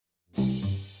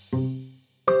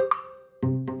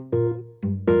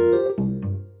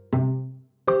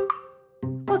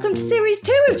to Series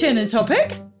 2 of Gin and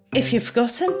Topic. If you've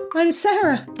forgotten, I'm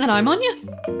Sarah. And I'm Anya.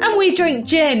 And we drink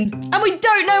gin. And we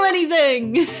don't know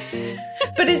anything.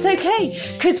 But it's okay,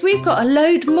 because we've got a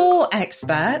load more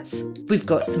experts. We've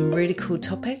got some really cool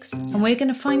topics, and we're going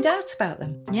to find out about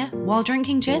them. Yeah, while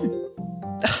drinking gin.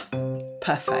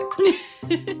 Perfect.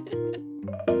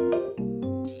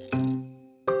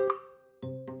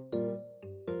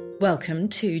 Welcome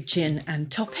to Gin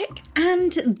and Topic.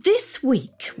 And this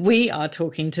week we are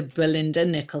talking to Belinda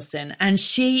Nicholson, and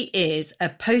she is a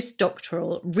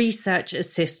postdoctoral research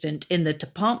assistant in the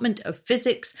Department of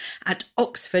Physics at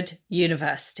Oxford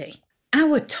University.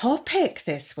 Our topic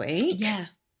this week,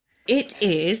 it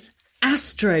is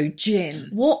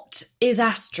astrogin. What is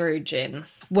astrogin?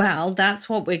 Well, that's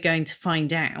what we're going to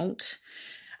find out.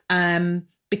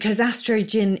 Because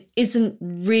astrogin isn't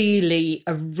really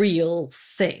a real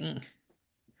thing.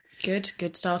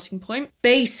 Good starting point.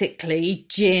 Basically,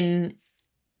 gin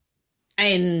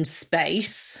in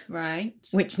space. Right.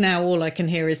 Which now all I can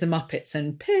hear is the Muppets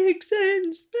and pigs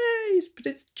in space, but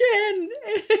it's gin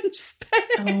in space.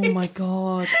 Oh my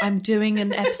God, I'm doing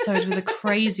an episode with a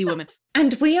crazy woman.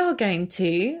 And we are going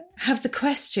to have the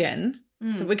question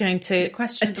that we're going to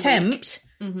attempt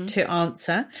to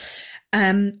answer.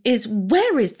 Is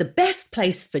where is the best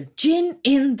place for gin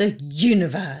in the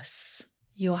universe?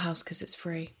 Your house, because it's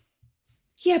free.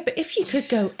 Yeah, but if you could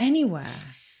go anywhere,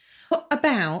 what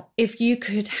about if you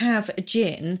could have a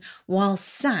gin while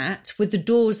sat with the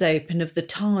doors open of the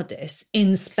TARDIS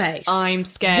in space? I'm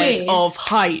scared of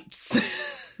heights.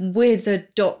 With a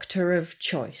doctor of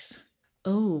choice.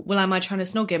 Oh, well, am I trying to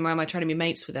snog him or am I trying to be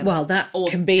mates with him? Well, that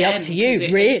can be up to you,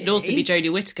 really. It could also be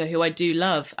Jodie Whittaker, who I do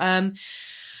love.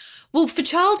 Well, for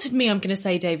childhood me, I'm going to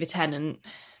say David Tennant.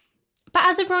 But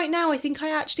as of right now, I think I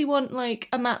actually want, like,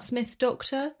 a Matt Smith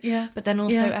doctor. Yeah. But then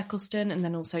also Eccleston, and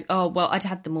then also... Oh, well, I'd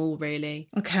had them all, really.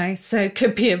 Okay, so it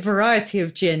could be a variety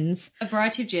of gins. A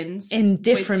variety of gins. In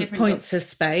different points of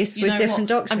space with different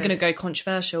doctors. I'm going to go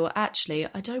controversial. Actually,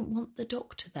 I don't want the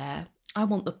doctor there. I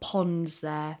want the ponds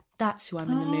there. That's who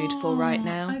I'm in the mood for right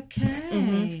now.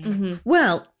 Okay.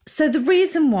 Well, so the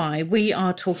reason why we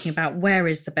are talking about where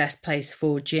is the best place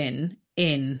for gin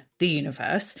in the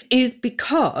universe is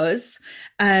because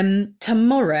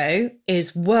tomorrow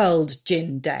is World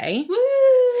Gin Day. Woo!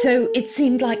 So it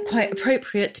seemed like quite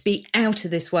appropriate to be out of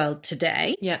this world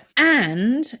today. Yeah.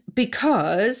 And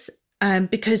because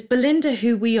Belinda,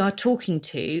 who we are talking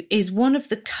to, is one of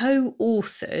the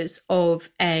co-authors of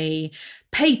a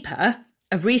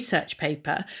research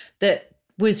paper that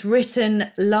was written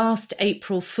last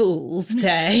April Fool's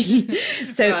Day.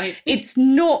 So It's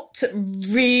not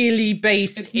really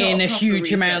based in a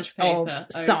huge amount of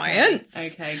science.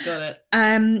 Okay, got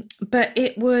it. But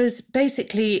it was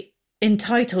basically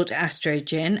entitled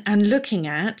Astrogin and looking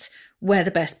at where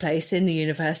the best place in the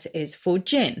universe is for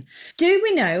gin. Do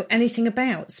we know anything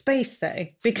about space, though?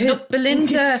 Because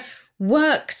Belinda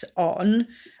works on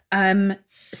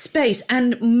space,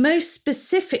 and most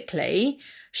specifically,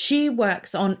 she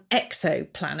works on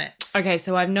exoplanets. Okay,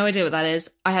 so I have no idea what that is.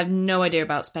 I have no idea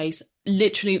about space.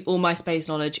 Literally all my space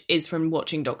knowledge is from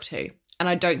watching Doctor Who, and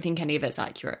I don't think any of it's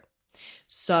accurate.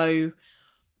 So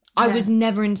I was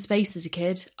never in space as a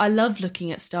kid. I loved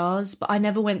looking at stars, but I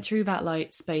never went through that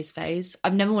like space phase.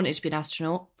 I've never wanted to be an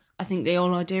astronaut. I think the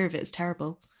whole idea of it is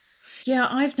terrible. Yeah,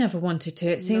 I've never wanted to.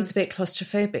 It seems a bit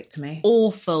claustrophobic to me.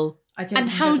 Awful. And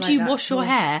how do you wash your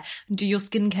hair and do your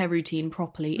skincare routine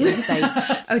properly in space?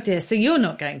 Oh dear, so you're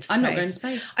not going to space. I'm not going to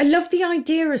space. I love the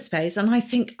idea of space, and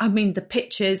the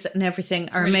pictures and everything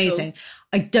are really amazing. Cool.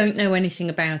 I don't know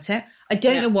anything about it. I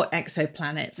don't know what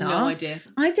exoplanets are. No idea.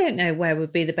 I don't know where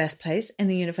would be the best place in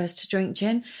the universe to drink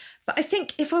gin. But I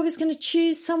think if I was going to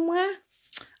choose somewhere,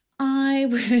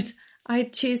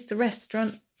 I'd choose the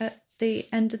restaurant at the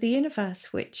end of the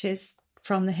universe, which is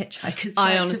From the Hitchhiker's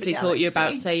Guide I honestly thought you were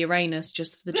about to say Uranus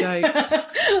just for the jokes.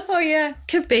 Oh, yeah,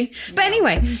 could be. But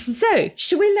anyway, so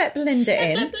should we let Belinda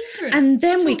in? And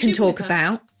then we can talk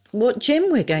about what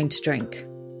gin we're going to drink.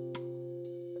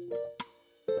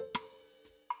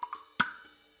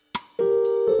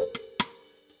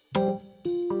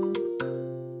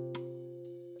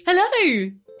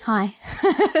 Hello. Hi.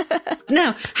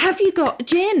 Now, have you got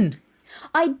gin?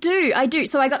 I do.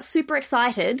 So I got super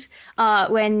excited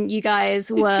when you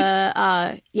guys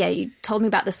were, you told me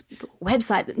about this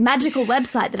magical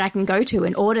website that I can go to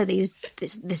and order this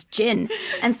gin.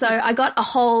 And so I got a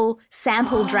whole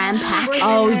sample dram pack.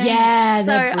 Oh yeah.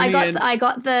 So I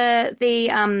got the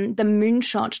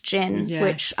Moonshot gin,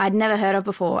 which I'd never heard of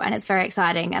before, and it's very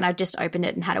exciting. And I've just opened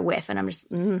it and had a whiff, and I'm just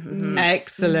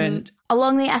Excellent.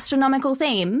 Along the astronomical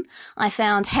theme, I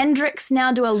found Hendrix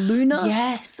now do a lunar.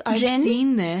 Yes, I've gin.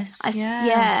 seen this.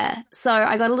 Yeah. So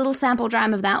I got a little sample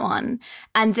dram of that one,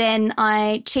 and then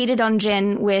I cheated on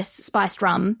gin with spiced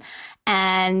rum,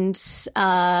 and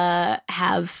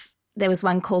there was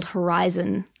one called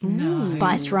Horizon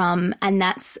spiced rum, and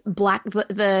that's black.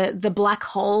 The black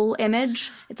hole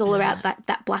image. It's all about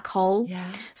that black hole. Yeah.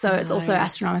 So it's also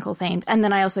astronomical themed. And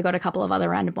then I also got a couple of other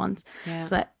random ones. Yeah.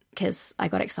 But because I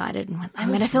got excited and went, I'm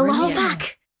going to fill the whole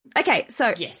pack. Okay,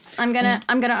 so I'm gonna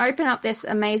open up this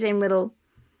amazing little.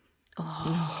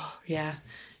 Yeah,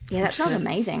 that smells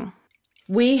amazing.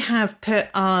 We have put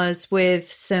ours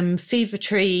with some Fever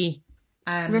Tree.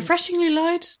 Refreshingly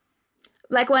light.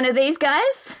 Like one of these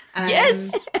guys?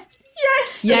 Yes.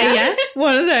 Yeah.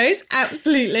 One of those.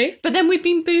 Absolutely. But then we've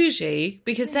been bougie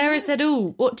because Sarah said,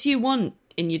 "Oh, what do you want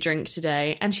in your drink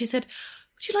today?" And she said,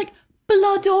 "Would you like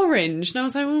blood orange?" And I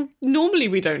was like, "Well, normally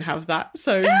we don't have that,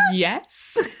 so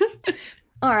yes."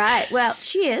 All right. Well,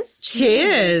 cheers.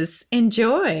 Cheers.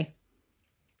 Enjoy.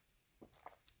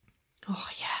 Oh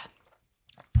yeah.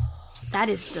 That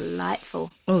is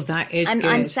delightful. Oh, that is good.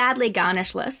 I'm sadly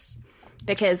garnishless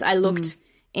because I looked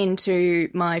into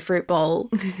my fruit bowl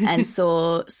and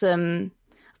saw I've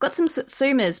got some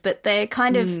Satsumas, but they're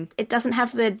kind of, it doesn't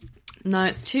have the... No,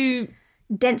 it's too...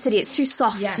 density. It's too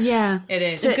soft. Yeah, it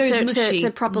is. It goes mushy.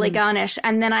 To properly garnish.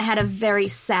 And then I had a very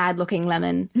sad looking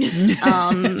lemon.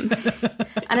 And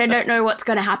I don't know what's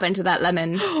going to happen to that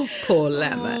lemon. Poor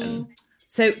lemon.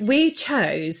 So we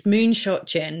chose Moonshot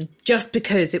Gin just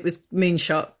because it was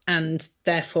Moonshot and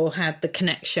therefore had the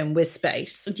connection with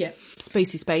space. Yeah,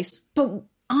 spacey space. But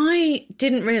I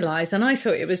didn't realise, and I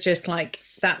thought it was just like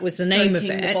that was the name of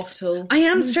it. The bottle. I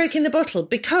am stroking the bottle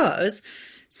because...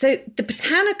 So the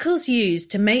botanicals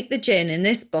used to make the gin in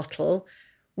this bottle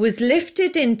was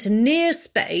lifted into near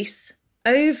space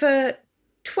over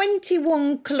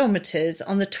 21 kilometres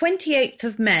on the 28th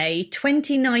of May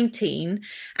 2019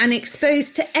 and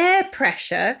exposed to air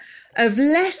pressure of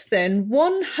less than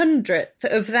 1/100th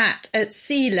of that at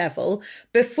sea level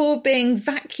before being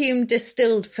vacuum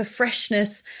distilled for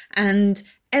freshness and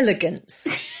elegance.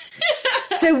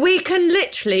 So we can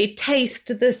literally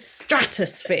taste the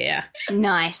stratosphere.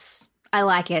 Nice. I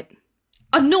like it.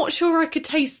 I'm not sure I could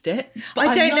taste it. But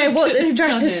I don't know what the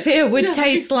stratosphere would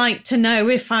taste like to know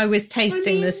if I was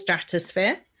tasting the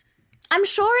stratosphere. I'm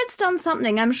sure it's done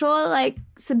something. I'm sure, like,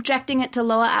 subjecting it to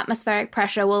lower atmospheric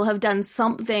pressure will have done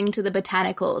something to the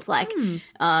botanicals. Like,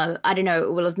 I don't know,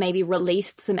 it will have maybe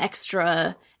released some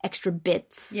extra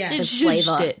bits of It's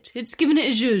flavour. zhuzhed it. It's given it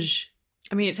a zhuzh.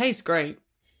 I mean, it tastes great.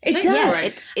 It does.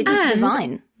 Yes, it's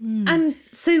divine. And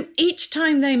so each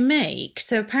time they make,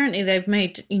 so apparently they've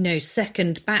made,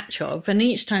 second batch of, and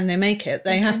each time they make it,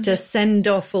 they have to send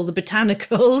off all the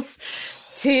botanicals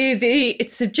to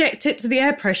subject it to the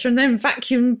air pressure and then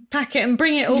vacuum pack it and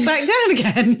bring it all back down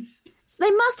again.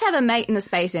 They must have a mate in the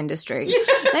space industry.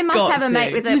 They must have a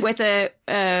mate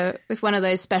with one of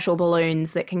those special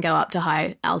balloons that can go up to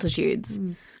high altitudes.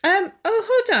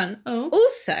 Hold on. Oh.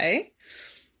 Also,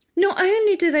 not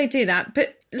only do they do that,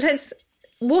 but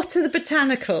what are the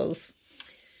botanicals?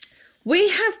 We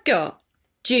have got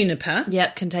juniper.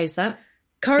 Yep, can taste that.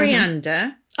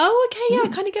 Coriander. Oh, okay, yeah, I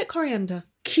kind of get coriander.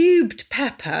 Cubed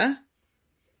pepper.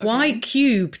 Okay. Why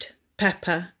cubed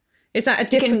pepper? Is that a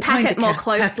different kind of You can pack it more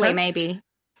closely, pepper? maybe.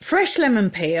 Fresh lemon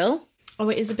peel. Oh,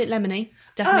 it is a bit lemony.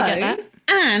 Definitely get that.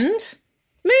 And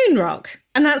moon rock.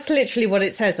 And that's literally what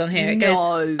it says on here. It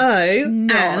goes,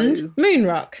 and moon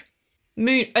rock.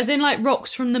 Moon, as in like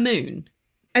rocks from the moon?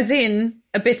 As in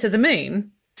a bit of the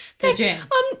moon. The gin.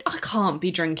 I can't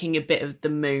be drinking a bit of the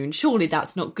moon. Surely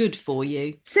that's not good for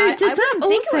you. So does that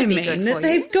also mean that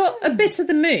they've got a bit of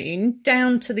the moon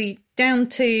down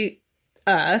to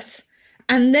Earth,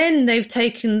 and then they've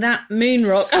taken that moon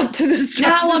rock up to the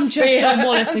stratosphere? Now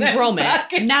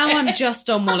I'm just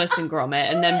on Wallace and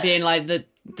Gromit. And then being like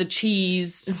the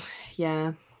cheese.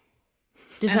 Yeah.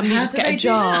 Does somebody just get a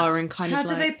jar and kind of How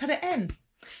do they put it in?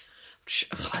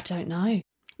 I don't know.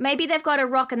 Maybe they've got a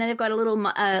rock and then they've got a little,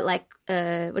 what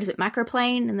is it,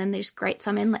 macroplane, and then they just grate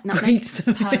some in, like nutmeg.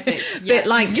 Perfect. Bit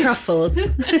like truffles.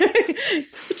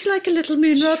 Would you like a little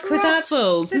moon rock with that?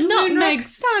 Truffles, nutmeg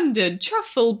standard,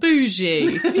 truffle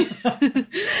bougie.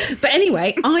 But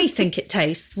anyway, I think it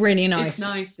tastes really nice. It's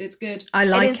nice, it's good. I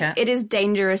like it. It is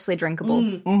dangerously drinkable.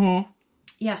 Mm-hmm.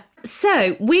 Yeah.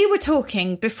 So we were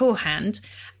talking beforehand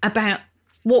about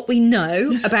what we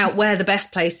know about where the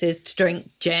best place is to drink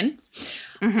gin.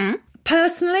 Mm-hmm.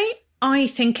 Personally, I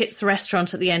think it's the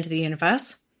restaurant at the end of the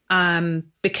universe,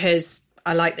 because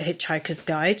I like the Hitchhiker's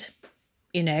Guide.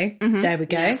 You know, There we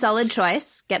go. Yeah. Solid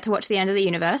choice. Get to watch the end of the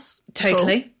universe.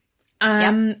 Totally.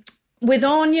 Cool. With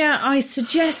Anya, I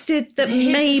suggested that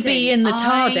maybe in the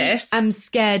TARDIS. I'm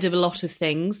scared of a lot of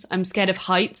things. I'm scared of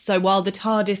heights. So while the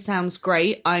TARDIS sounds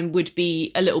great, I would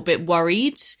be a little bit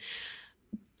worried.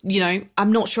 You know,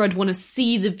 I'm not sure I'd want to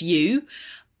see the view.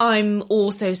 I'm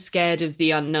also scared of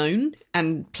the unknown,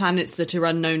 and planets that are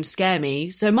unknown scare me.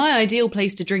 So my ideal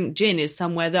place to drink gin is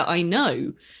somewhere that I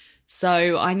know.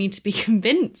 So I need to be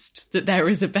convinced that there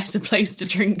is a better place to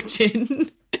drink gin.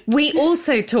 We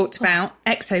also talked about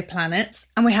exoplanets,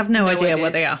 and we have no idea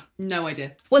what they are. No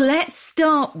idea. Well, let's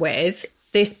start with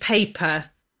this paper.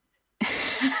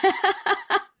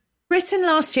 Written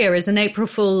last year as an April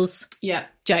Fool's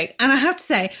joke. And I have to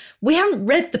say, we haven't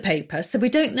read the paper, so we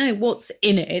don't know what's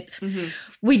in it. Mm-hmm.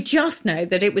 We just know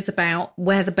that it was about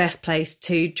where the best place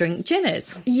to drink gin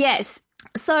is. Yes.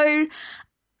 So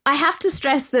I have to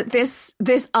stress that this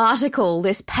article,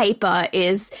 this paper,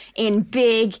 is in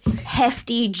big,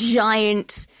 hefty,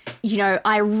 giant, you know,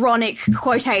 ironic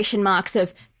quotation marks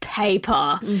of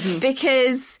paper,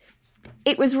 because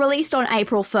it was released on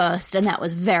April 1st, and that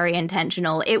was very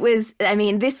intentional. It was, I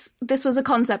mean, this was a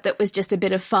concept that was just a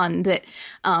bit of fun that,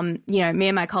 you know, me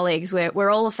and my colleagues, we're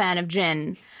all a fan of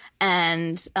gin,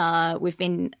 and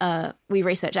we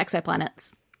research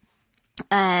exoplanets,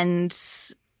 and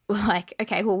we're like,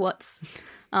 okay, well, what's,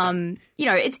 you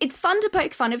know, it's fun to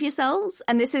poke fun of yourselves,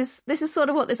 and this is sort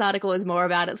of what this article is more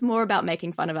about. It's more about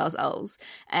making fun of ourselves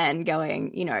and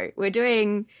going, you know,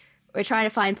 we're trying to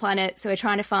find planets, so we're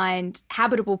trying to find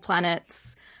habitable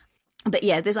planets. But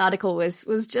yeah, this article was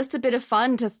just a bit of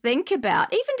fun to think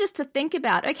about, even just to think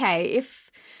about, okay,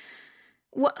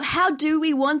 how do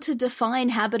we want to define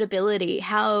habitability?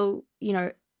 How, you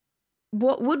know,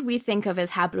 what would we think of as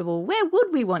habitable? Where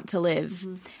would we want to live?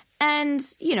 Mm-hmm.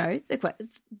 And, you know,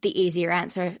 the easier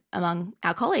answer among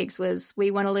our colleagues was we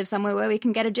want to live somewhere where we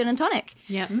can get a gin and tonic.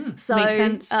 Yeah, so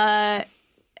makes sense.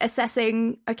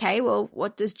 Assessing, okay, well,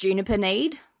 what does juniper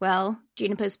need? Well,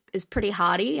 juniper is pretty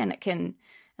hardy, and it can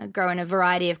grow in a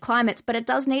variety of climates, but it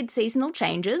does need seasonal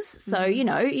changes. So, you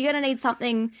know, you're going to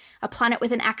need a planet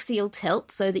with an axial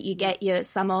tilt so that you get your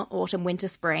summer, autumn, winter,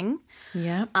 spring.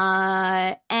 Yeah.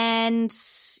 And,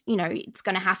 you know, it's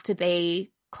going to have to be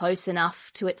close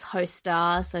enough to its host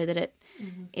star so that it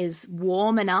is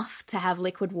warm enough to have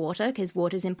liquid water, because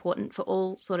water is important for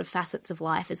all sort of facets of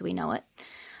life as we know it.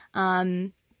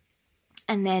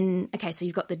 And then, okay, so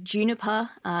you've got the juniper.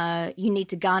 You need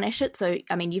to garnish it. So,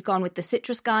 I mean, you've gone with the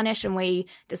citrus garnish, and we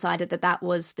decided that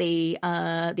was the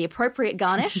appropriate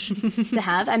garnish to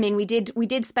have. I mean, we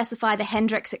did specify the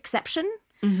Hendrix exception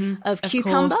of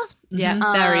cucumber. Course.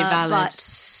 Yeah, very valid.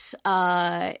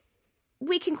 But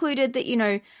we concluded that, you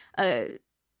know,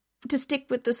 to stick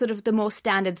with the sort of the more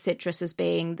standard citrus as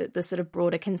being the sort of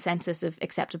broader consensus of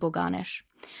acceptable garnish.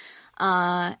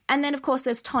 And then, of course,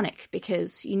 there's tonic,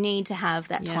 because you need to have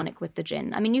that tonic with the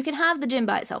gin. I mean, you can have the gin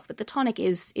by itself, but the tonic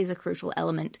is a crucial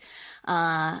element.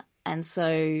 And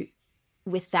so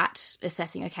with that,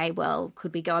 assessing, okay, well,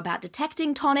 could we go about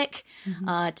detecting tonic?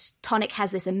 Tonic has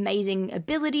this amazing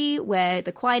ability where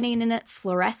the quinine in it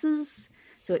fluoresces.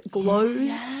 So it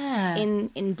glows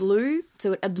in blue.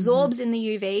 So it absorbs in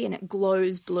the UV and it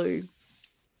glows blue.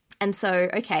 And so,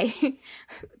 okay,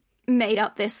 made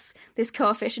up this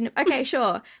coefficient. Okay,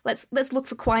 sure. Let's look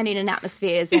for quinine in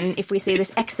atmospheres, and if we see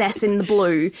this excess in the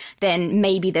blue, then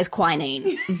maybe there's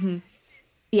quinine.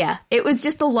 Yeah, it was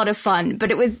just a lot of fun,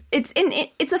 but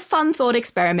it's a fun thought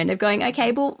experiment of going,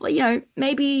 okay, well, you know,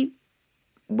 maybe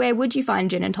where would you find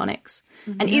gin and tonics?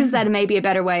 And is that maybe a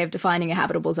better way of defining a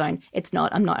habitable zone? It's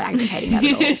not. I'm not advocating that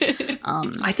at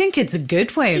all. I think it's a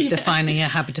good way of defining a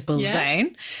habitable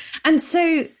zone. And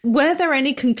so were there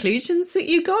any conclusions that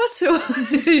you got? Or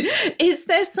is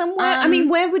there somewhere? I mean,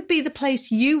 where would be the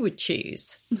place you would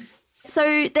choose?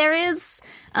 So there is...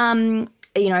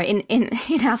 you know,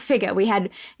 in our figure, we had,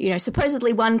 you know,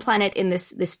 supposedly one planet in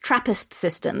this TRAPPIST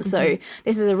system. So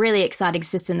this is a really exciting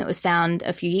system that was found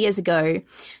a few years ago.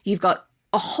 You've got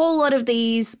a whole lot of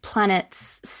these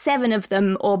planets, 7 of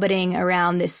them orbiting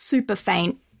around this super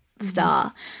faint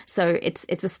star. So it's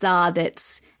a star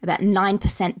that's about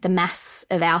 9% the mass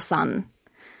of our sun.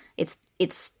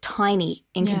 It's tiny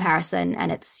in comparison,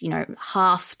 and it's, you know,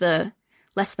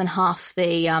 less than half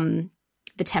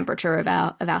the the temperature of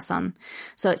our sun.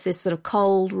 So it's this sort of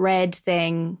cold red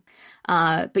thing.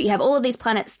 But you have all of these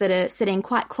planets that are sitting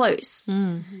quite close.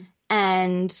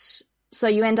 And so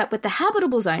you end up with the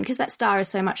habitable zone, because that star is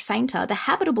so much fainter. The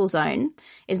habitable zone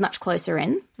is much closer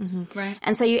in. Right.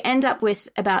 And so you end up with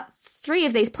about 3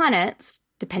 of these planets,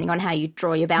 depending on how you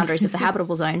draw your boundaries of the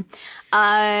habitable zone,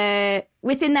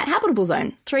 within that habitable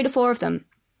zone, 3 to 4 of them.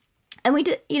 And we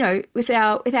did, with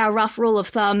our rough rule of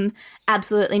thumb,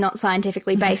 absolutely not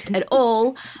scientifically based at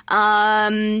all,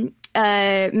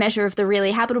 measure of the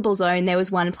really habitable zone, there was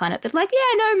one planet that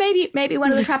maybe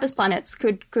one of the TRAPPIST planets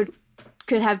could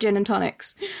have gin and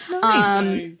tonics.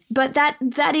 Nice. But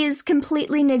that is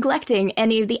completely neglecting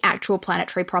any of the actual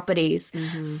planetary properties.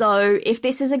 So if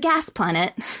this is a gas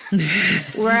planet,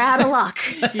 we're out of luck.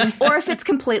 Or if it's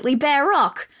completely bare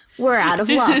rock, we're out of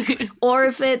luck. Or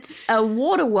if it's a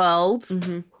water world,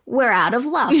 we're out of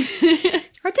luck.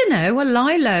 I don't know, a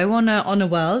Lilo on a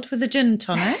world with a gin and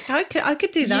tonic. I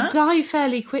could do that. You'd die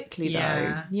fairly quickly, though.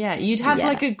 Yeah. Yeah, you'd have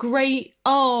like a great,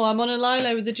 I'm on a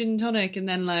Lilo with a gin and tonic, and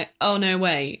then like, oh no,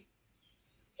 wait.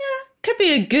 Could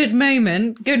be a good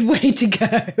moment, good way to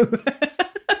go.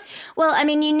 Well, I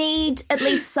mean, you need at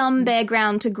least some bare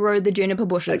ground to grow the juniper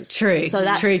bushes. True. So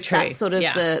that's sort of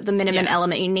the minimum Yeah.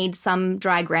 element. You need some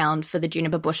dry ground for the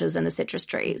juniper bushes and the citrus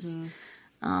trees.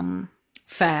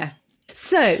 Fair.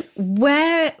 So,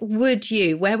 where would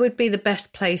be the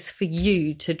best place for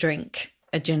you to drink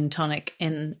a gin and tonic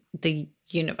in the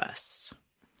universe?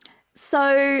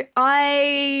 So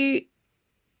I'm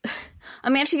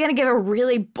actually going to give a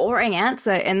really boring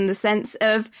answer in the sense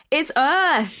of it's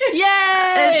Earth.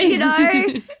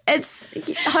 Yay!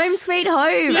 It's home sweet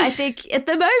home. I think at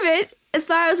the moment, as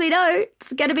far as we know,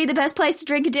 it's going to be the best place to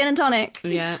drink a gin and tonic.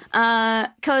 Yeah.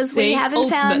 Because we haven't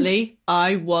found... Ultimately,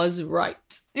 I was right.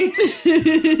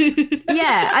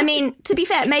 Yeah, I mean, to be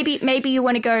fair, maybe you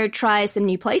want to go try some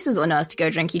new places on Earth to go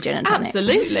drink your gin and tonic.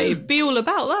 Absolutely. Be all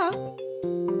about that.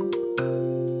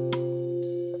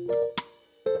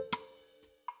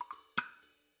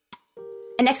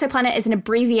 An exoplanet is an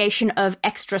abbreviation of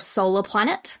extrasolar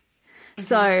planet.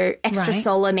 So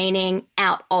extrasolar meaning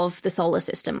out of the solar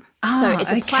system. So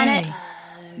it's a planet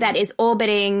that is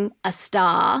orbiting a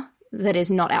star that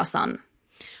is not our sun.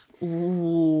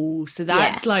 Ooh, so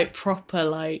that's like proper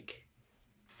like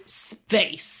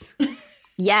space.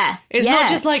 Yeah. It's not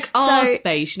just like our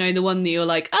space, the one that you're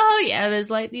like, oh yeah,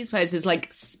 there's like these places,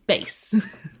 like space.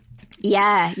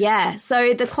 Yeah.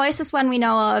 So the closest one we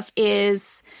know of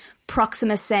is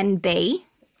Proxima Cen B.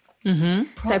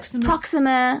 So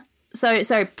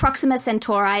Proxima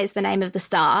Centauri is the name of the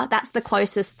star. That's the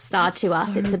closest star to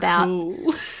us. It's about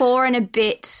 4 and a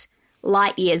bit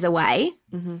light years away.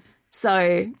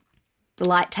 So the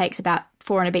light takes about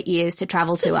 4 and a bit years to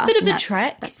travel to us. It's a bit of a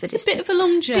trek. That's the distance. distance. A bit of a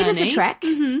long journey. Bit of a trek.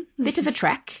 Bit of a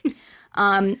trek.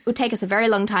 It would take us a very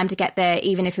long time to get there,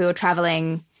 even if we were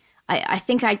traveling. I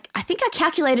think I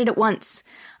calculated it once,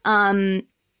 and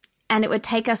it would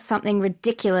take us something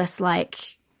ridiculous like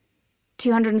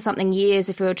 200 and something years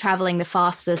if we were traveling the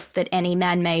fastest that any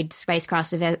man-made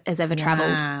spacecraft has ever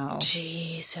traveled. Wow.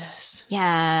 Jesus.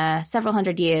 Yeah, several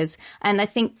hundred years. And I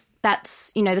think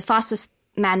that's, the fastest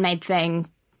man-made thing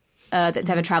that's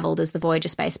ever traveled is the Voyager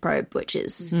space probe, which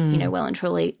is, well and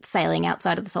truly sailing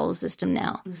outside of the solar system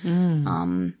now.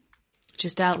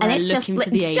 Just out there and it's looking for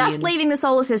the aliens. just leaving the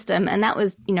solar system, and that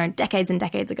was, decades and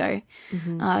decades ago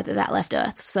that left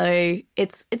Earth. So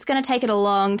it's going to take it a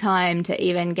long time to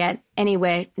even get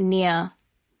anywhere near,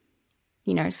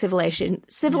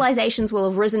 civilizations will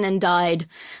have risen and died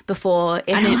before.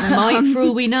 And it might, for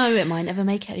all we know, it might never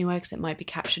make it anywhere because it might be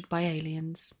captured by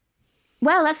aliens.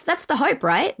 Well, that's the hope,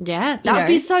 right? Yeah, that would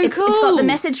be so cool. It's got the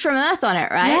message from Earth on it,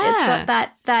 right? Yeah. It's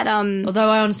got that Although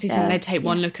I honestly think they'd take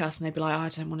one look at us and they'd be like, I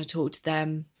don't want to talk to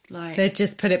them. Like, they'd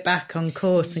just put it back on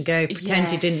course and go,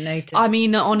 pretend you didn't notice. I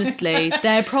mean, honestly,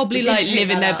 they're probably like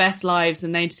living their best lives,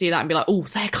 and they'd see that and be like, oh,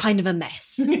 they're kind of a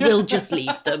mess. We'll just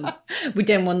leave them. We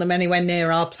don't want them anywhere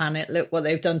near our planet. Look what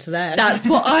they've done to theirs. That's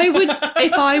what I would,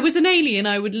 if I was an alien,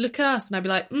 I would look at us and I'd be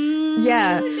like,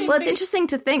 yeah. Well, it's interesting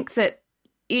to think that,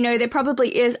 there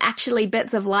probably is actually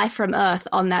bits of life from Earth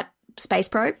on that space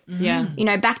probe. Yeah.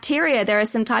 Bacteria, there are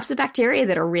some types of bacteria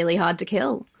that are really hard to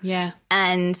kill. Yeah.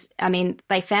 And, I mean,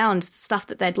 they found stuff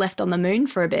that they'd left on the moon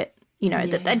for a bit. you know,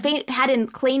 that they'd been had in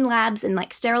clean labs and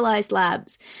like sterilized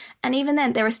labs. And even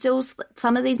then, there are still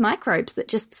some of these microbes that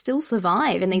just still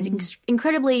survive in these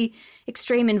incredibly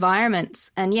extreme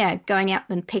environments. And yeah, going out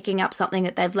and picking up something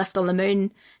that they've left on the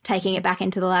moon, taking it back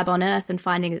into the lab on Earth and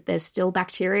finding that there's still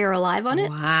bacteria alive on it.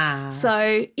 Wow.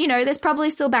 So, you know, there's probably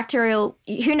still bacterial,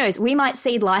 who knows, we might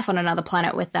seed life on another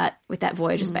planet with that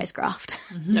Voyager spacecraft.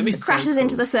 It crashes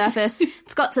into the surface,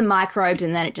 it's got some microbes,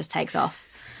 and then it just takes off.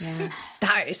 Yeah.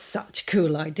 That is such a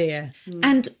cool idea.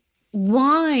 And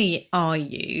why are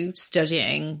you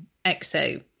studying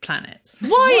exoplanets?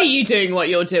 Why are you doing what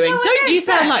you're doing? Don't you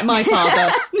sound like my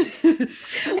father?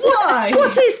 Why?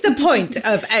 What is the point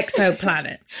of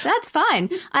exoplanets? That's fine.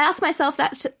 I ask myself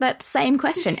that same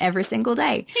question every single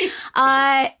day.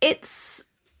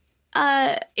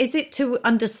 Is it to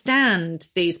understand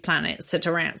these planets that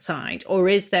are outside, or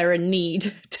is there a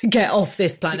need to get off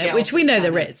this planet, which we know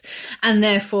there is, and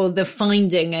therefore the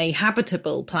finding a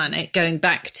habitable planet, going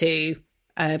back to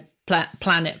a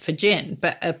planet for Jin,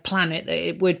 but a planet that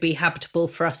it would be habitable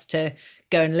for us to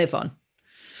go and live on?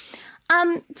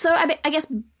 So I guess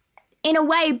in a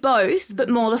way both, but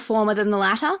more the former than the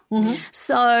latter.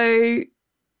 So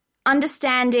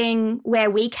understanding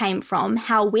where we came from,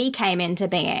 how we came into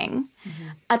being.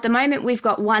 At the moment, we've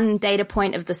got one data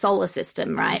point of the solar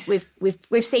system, right?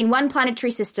 We've seen one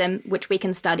planetary system which we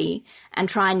can study and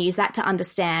try and use that to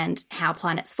understand how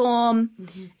planets form,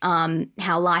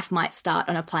 how life might start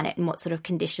on a planet, and what sort of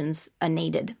conditions are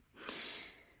needed.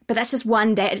 But that's just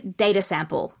one data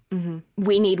sample.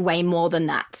 We need way more than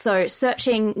that. So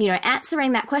searching, you know,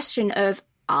 answering that question of,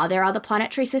 are there other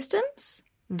planetary systems?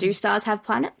 Do stars have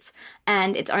planets?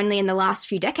 And it's only in the last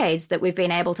few decades that we've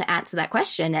been able to answer that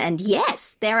question. And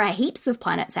yes, there are heaps of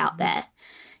planets out there.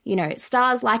 You know,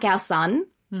 stars like our sun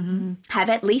have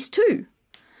at least 2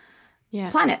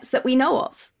 planets that we know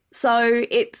of. So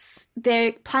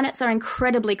their planets are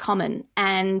incredibly common.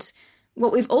 And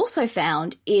what we've also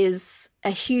found is a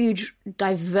huge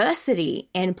diversity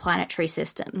in planetary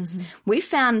systems. We've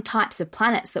found types of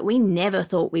planets that we never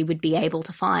thought we would be able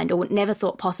to find, or never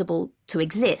thought possible to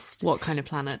exist. What kind of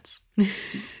planets?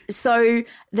 So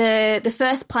the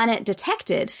first planet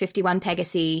detected, 51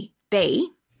 Pegasi b.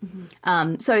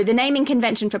 So the naming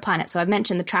convention for planets, so I've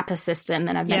mentioned the TRAPPIST system,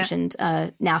 and I've mentioned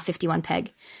now 51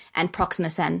 Peg and Proxima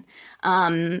Cen.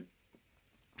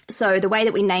 So the way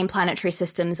that we name planetary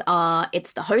systems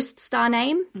it's the host star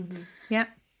name,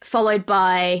 followed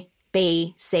by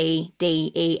B, C,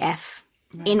 D, E, F.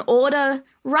 Right. In order,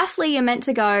 roughly you're meant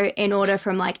to go in order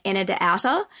from like inner to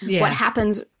outer. What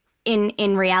happens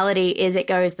in reality is it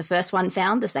goes the first one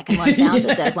found, the second one found,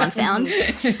 the third one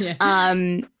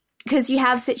found. Because you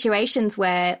have situations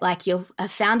where like you'll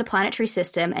have found a planetary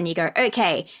system and you go,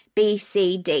 okay, B,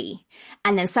 C, D.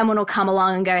 And then someone will come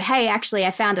along and go, hey, actually, I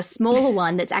found a smaller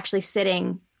one that's actually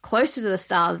sitting closer to the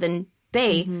star than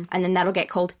B. And then that'll get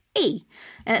called E.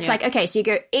 And it's like, okay, so you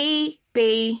go E,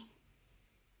 B,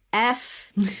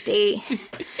 F, D.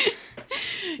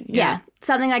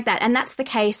 Something like that. And that's the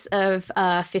case of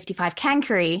 55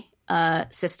 Cancri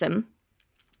system.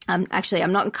 Actually,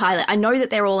 I'm not entirely. I know that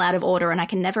they're all out of order, and I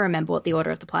can never remember what the order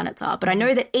of the planets are. But I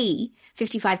know that E,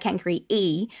 55 Cancri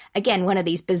E, again, one of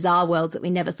these bizarre worlds that we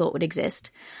never thought would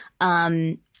exist,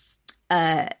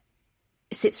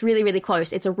 sits really, really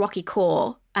close. It's a rocky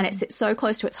core, and it sits so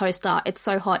close to its host star. It's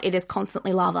so hot. It is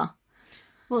constantly lava.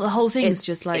 Well, the whole thing is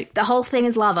just like... The whole thing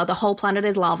is lava. The whole planet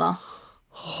is lava.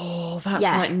 Oh, that's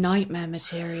like nightmare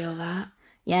material, that.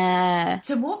 Yeah.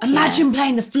 So what? Imagine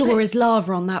playing the floor is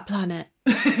lava on that planet.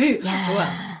 Well,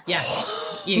 you're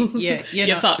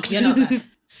fucked. You're not there.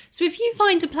 So if you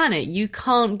find a planet, you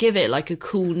can't give it like a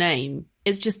cool name.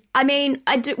 It's just... I mean,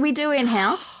 we do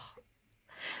in-house.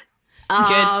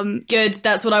 Good.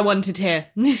 That's what I wanted here.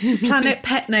 Planet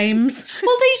pet names.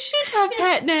 Well, they should have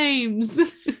pet names.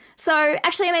 So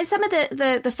actually, I mean, some of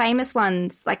the famous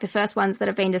ones, like the first ones that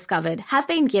have been discovered, have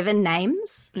been given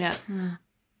names. Yeah.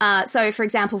 So, for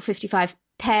example, 55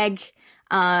 Peg,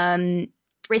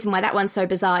 reason why that one's so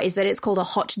bizarre is that it's called a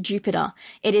hot Jupiter.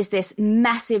 It is this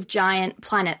massive giant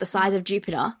planet the size of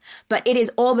Jupiter, but it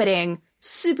is orbiting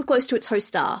super close to its host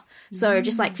star. So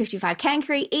just like 55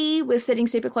 Cancri, E was sitting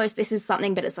super close. This is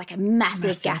something, but it's like a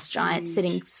massive gas giant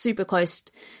sitting super close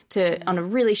to on a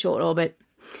really short orbit.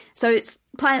 So it's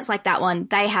planets like that one,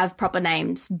 they have proper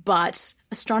names, but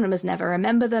astronomers never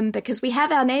remember them because we have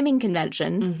our naming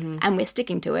convention and we're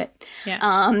sticking to it.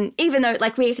 Yeah. Even though,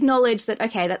 like, we acknowledge that,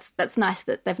 okay, that's nice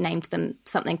that they've named them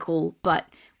something cool, but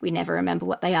we never remember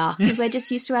what they are because we're just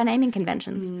used to our naming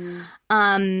conventions.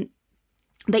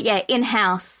 But yeah,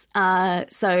 in-house,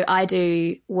 so I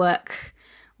do work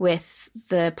with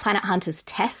the Planet Hunters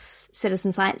TESS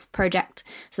citizen science project.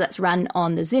 So that's run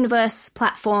on the Zooniverse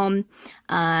platform.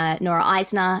 Nora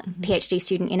Eisner, PhD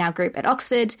student in our group at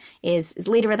Oxford, is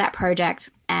leader of that project.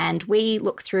 And we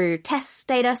look through TESS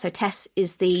data. So TESS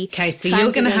is the... Okay, so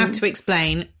you're going to have to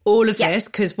explain all of this,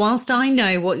 because whilst I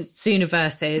know what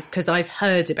Zooniverse is, because I've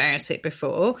heard about it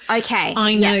before, okay,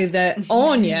 I know that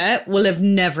Anya will have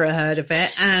never heard of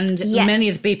it, and many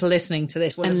of the people listening to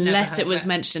this will have unless never it was heard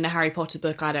mentioned in a Harry Potter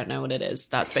book. I don't know what it is.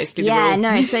 That's basically the Yeah, rule.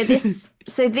 no.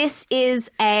 So this is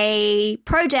a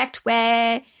project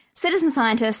where citizen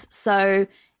scientists, so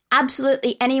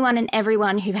absolutely anyone and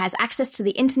everyone who has access to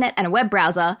the internet and a web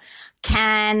browser,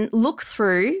 can look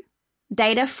through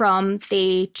data from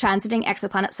the Transiting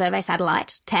Exoplanet Survey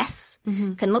Satellite, TESS,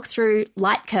 can look through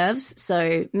light curves,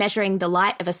 so measuring the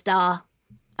light of a star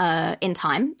in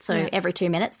time. So every 2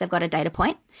 minutes they've got a data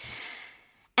point.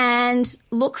 And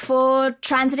look for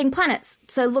transiting planets.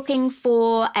 So looking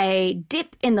for a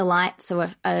dip in the light, so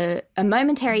a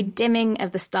momentary dimming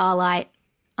of the starlight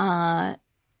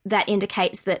that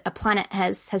indicates that a planet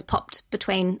has popped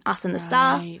between us and the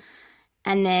star.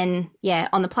 And then,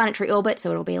 on the planetary orbit, so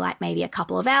it'll be like maybe a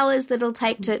couple of hours that it'll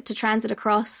take to transit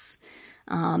across.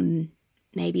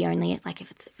 Maybe only like if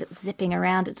it's zipping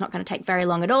around, it's not going to take very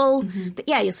long at all. But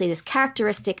you'll see this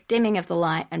characteristic dimming of the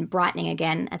light and brightening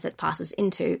again as it passes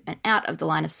into and out of the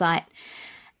line of sight.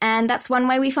 And that's one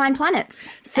way we find planets.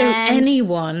 So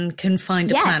anyone can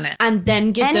find a planet. And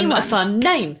then give them a fun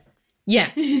name.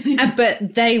 Yeah,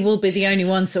 but they will be the only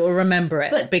ones that will remember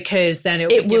it, because then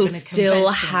it will still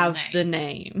have the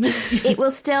name. It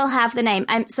will still have the name.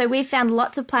 So we've found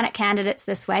lots of planet candidates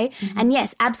this way. And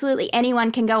yes, absolutely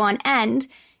anyone can go on. And,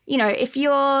 you know, if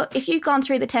you've gone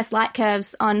through the TESS light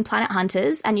curves on Planet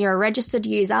Hunters and you're a registered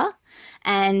user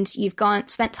and you've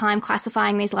spent time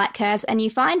classifying these light curves and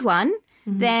you find one,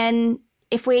 then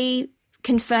if we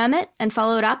confirm it and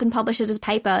follow it up and publish it as a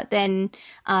paper, then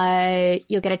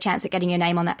you'll get a chance at getting your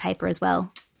name on that paper as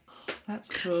well. That's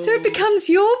cool. So it becomes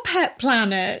your pet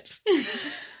planet.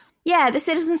 Yeah, the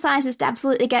citizen scientists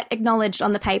absolutely get acknowledged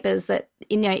on the papers that,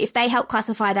 you know, if they help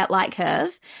classify that light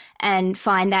curve and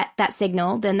find that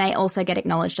signal, then they also get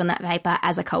acknowledged on that paper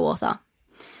as a co-author.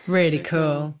 Really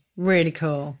cool. Really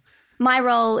cool. My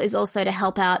role is also to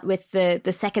help out with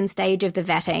the second stage of the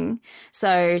vetting.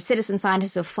 So citizen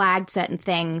scientists have flagged certain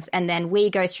things, and then we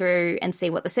go through and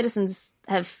see what the citizens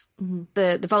have,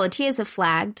 the volunteers have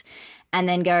flagged, and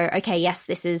then go, okay, yes,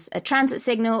 this is a transit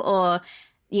signal, or,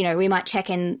 you know, we might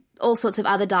check in all sorts of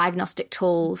other diagnostic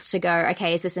tools to go,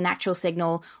 okay, is this an actual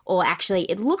signal, or actually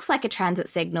it looks like a transit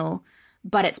signal,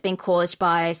 but it's been caused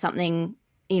by something,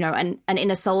 you know, an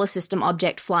inner solar system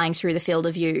object flying through the field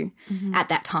of view at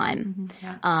that time.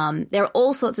 There are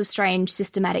all sorts of strange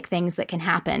systematic things that can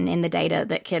happen in the data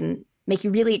that can make you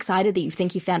really excited that you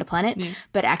think you found a planet,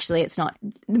 but actually it's not.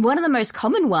 One of the most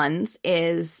common ones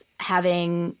is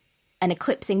having an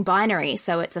eclipsing binary.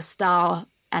 So it's a star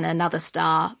and another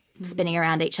star spinning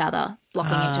around each other,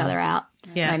 blocking each other out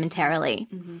momentarily.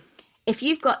 If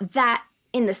you've got that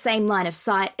in the same line of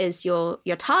sight as your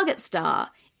target star,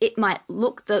 it might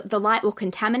look, the light will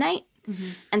contaminate.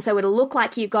 And so it'll look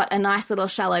like you've got a nice little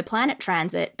shallow planet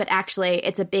transit, but actually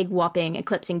it's a big whopping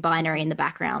eclipsing binary in the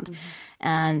background.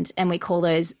 And we call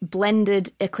those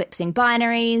blended eclipsing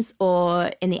binaries,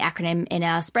 or in the acronym in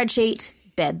our spreadsheet,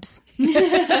 BEBS.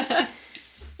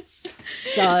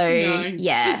 So,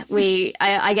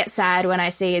 I get sad when I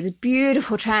see it's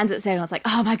beautiful transit signal. It's like,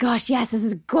 oh my gosh, yes, this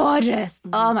is gorgeous.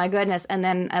 Oh my goodness. And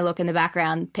then I look in the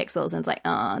background pixels and it's like,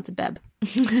 oh, it's a BEB.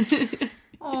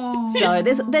 So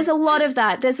there's a lot of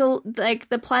that. There's like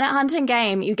the planet hunting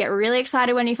game, you get really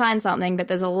excited when you find something, but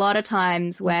there's a lot of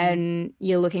times when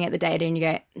you're looking at the data and you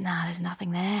go, no, there's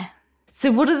nothing there.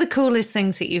 So what are the coolest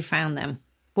things that you found then?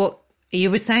 What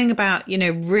you were saying about, you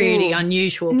know, really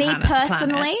unusual Me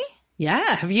personally? planets.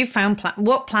 Yeah. Have you found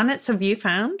what planets have you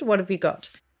found? What have you got?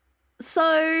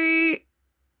 So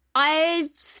I'm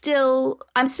still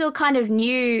kind of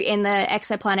new in the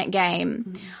exoplanet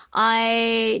game.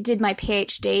 I did my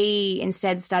PhD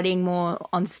instead studying more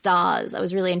on stars. I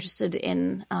was really interested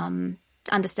in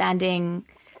understanding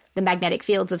the magnetic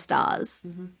fields of stars.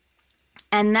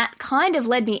 And that kind of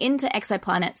led me into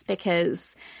exoplanets,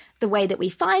 because the way that we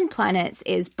find planets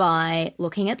is by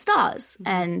looking at stars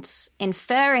and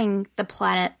inferring the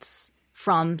planets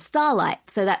from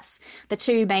starlight. So that's the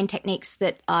two main techniques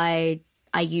that I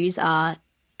use are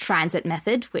transit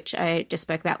method, which I just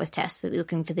spoke about with TESS, so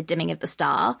looking for the dimming of the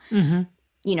star. You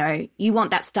know, you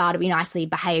want that star to be nicely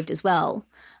behaved as well.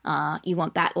 You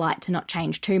want that light to not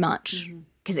change too much,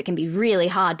 because it can be really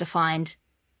hard to find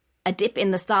a dip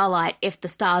in the starlight if the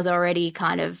star's already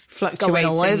kind of going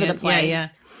all over the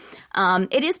place.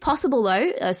 It is possible,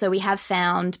 though. So we have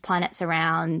found planets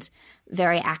around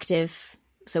very active,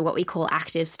 so what we call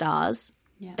active stars.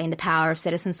 Yeah. Being the power of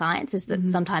citizen science is that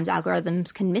sometimes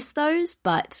algorithms can miss those,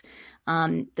 but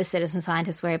the citizen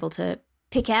scientists were able to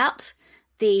pick out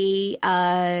the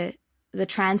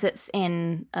transits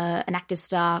in an active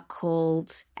star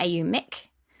called AU-MIC.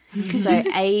 So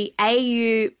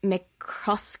AU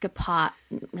microscopart.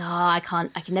 I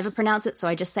can never pronounce it, so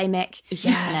I just say MIC.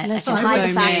 Yeah, let's just hide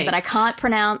the fact that I can't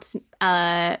pronounce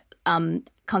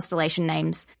constellation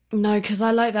names. No, because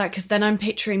I like that, because then I'm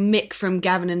picturing Mick from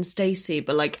Gavin and Stacey,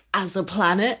 but like as a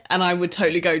planet, and I would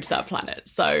totally go to that planet.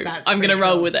 So I'm going to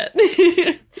roll with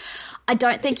it. I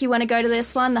don't think you want to go to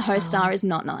this one. The host star is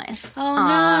not nice. Oh,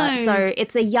 no. So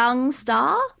it's a young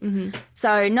star.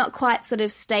 So not quite sort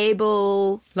of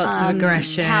stable. Lots of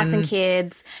aggression. House and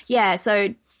kids. Yeah,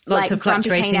 so lots like of grumpy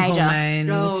fluctuating teenager.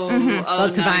 hormones.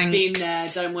 Lots of angst. Been there,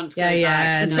 don't want to go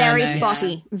back. Very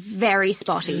spotty. Very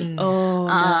spotty. Oh,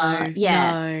 no.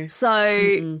 Yeah. No.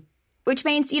 So, which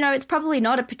means, it's probably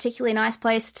not a particularly nice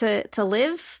place to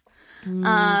live.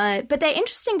 But they're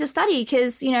interesting to study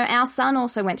because, our sun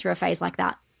also went through a phase like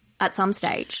that at some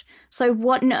stage. So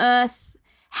what on earth,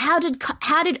 how did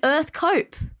Earth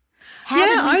cope? How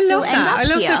did we still end up I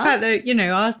love here? the fact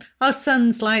that, our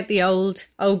sun's like the old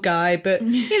guy, but,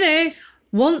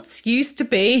 once used to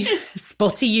be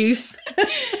spotty youth.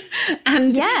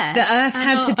 And the Earth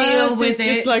had to deal with it.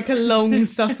 Just like a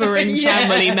long-suffering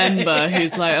family member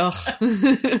who's like, oh.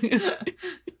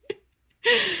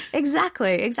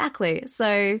 Exactly.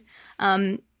 So,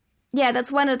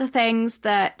 that's one of the things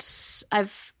that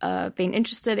I've been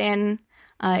interested in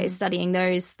is studying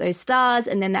those stars,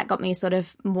 and then that got me sort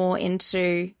of more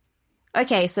into.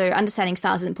 Okay, so understanding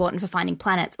stars is important for finding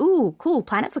planets. Ooh, cool!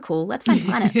 Planets are cool. Let's find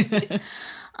planets.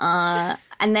 And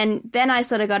then I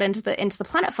sort of got into the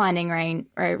planet finding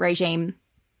regime,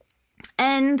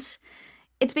 and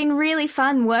it's been really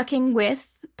fun working with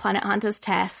Planet Hunters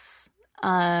Tess.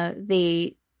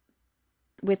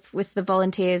 With the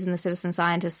volunteers and the citizen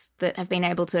scientists that have been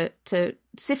able to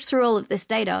sift through all of this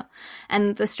data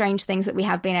and the strange things that we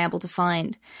have been able to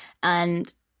find.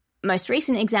 And most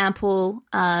recent example,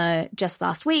 just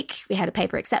last week, we had a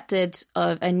paper accepted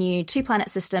of a new 2-planet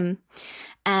system.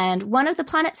 And one of the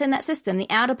planets in that system, the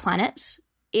outer planet,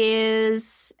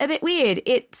 is a bit weird.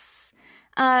 It's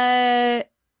larger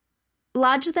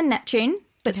than Neptune,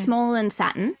 but smaller than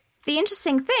Saturn. The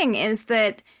interesting thing is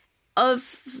that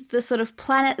of the sort of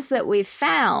planets that we've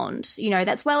found,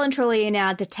 that's well and truly in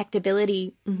our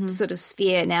detectability sort of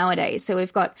sphere nowadays. So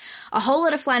we've got a whole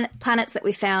lot of planets that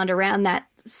we found around that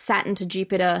Saturn to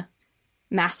Jupiter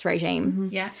mass regime.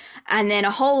 Yeah. And then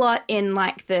a whole lot in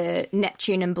like the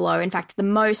Neptune and below. In fact, the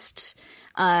most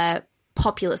the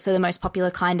most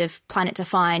popular kind of planet to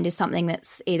find is something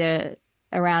that's either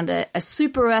around a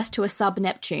super Earth to a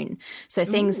sub-Neptune. So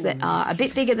things that are a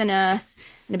bit bigger than Earth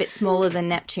and a bit smaller than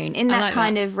Neptune. In that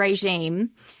kind of regime,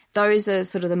 those are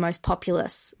sort of the most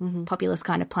populous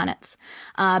kind of planets.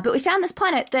 But we found this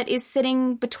planet that is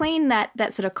sitting between that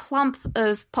sort of clump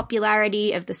of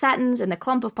popularity of the Saturns and the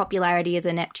clump of popularity of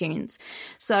the Neptunes.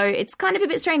 So it's kind of a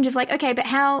bit strange of like, okay, but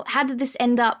how did this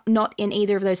end up not in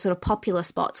either of those sort of popular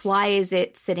spots? Why is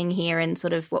it sitting here in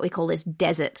sort of what we call this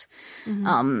desert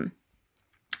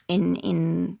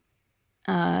in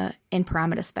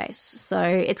parameter space? So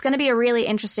it's going to be a really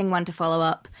interesting one to follow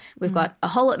up. We've got a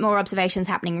whole lot more observations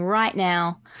happening right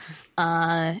now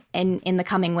in the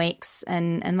coming weeks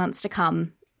and months to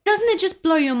come. Doesn't it just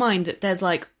blow your mind that there's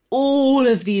like all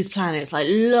of these planets, like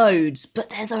loads, but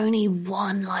there's only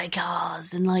one like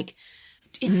ours, and like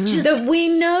it's just that we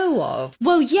know of.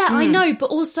 Well, yeah, I know, but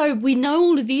also we know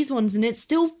all of these ones, and it's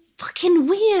still fucking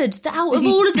weird that out of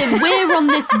all of them, we're on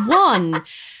this one.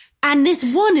 And this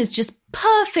one is just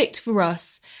perfect for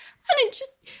us. And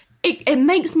it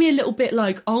makes me a little bit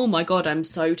like, oh my God, I'm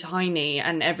so tiny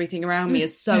and everything around me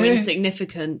is so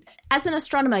insignificant. As an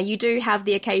astronomer, you do have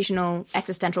the occasional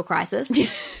existential crisis.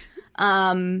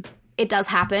 It does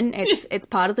happen. It's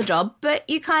part of the job. But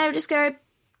you kind of just go,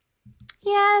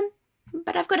 yeah,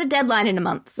 but I've got a deadline in a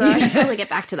month, so I can probably get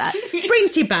back to that.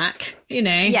 Brings you back,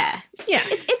 Yeah.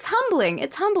 It's humbling.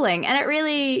 It's humbling. And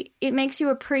it makes you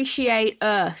appreciate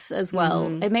Earth as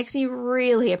well. It makes me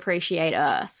really appreciate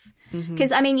Earth.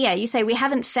 Because, you say we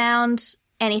haven't found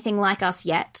anything like us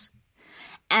yet.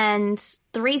 And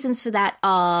the reasons for that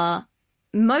are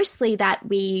mostly that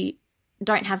we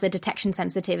don't have the detection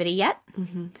sensitivity yet.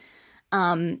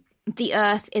 The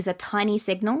Earth is a tiny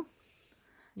signal.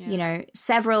 Yeah.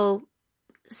 Several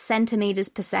centimeters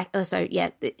per second. So yeah,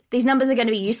 these numbers are going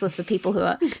to be useless for people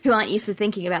who aren't used to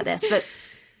thinking about this. But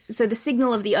so the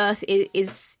signal of the Earth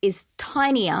is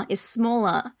tinier, is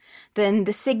smaller than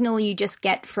the signal you just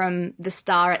get from the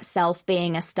star itself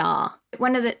being a star.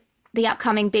 One of the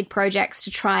upcoming big projects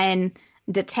to try and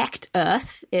detect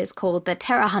Earth is called the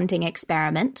Terra Hunting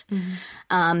Experiment.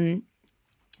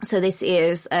 So this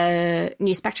is a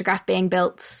new spectrograph being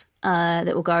built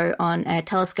that will go on a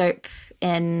telescope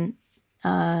in,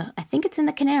 I think it's in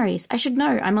the Canaries. I should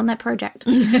know. I'm on that project.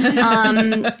 In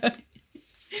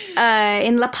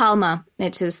La Palma,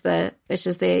 which is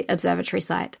the observatory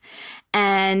site.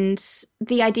 And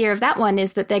the idea of that one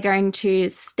is that they're going to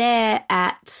stare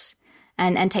at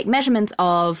and take measurements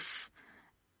of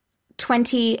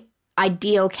 20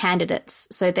 ideal candidates.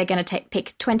 So they're going to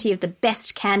pick 20 of the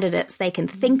best candidates they can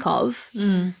think of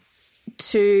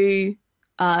to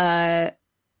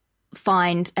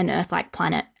find an Earth-like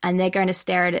planet. And they're going to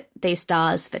stare at these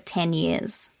stars for 10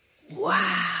 years.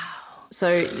 Wow.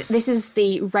 So this is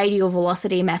the radial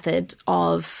velocity method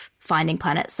of finding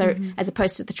planets. So as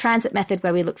opposed to the transit method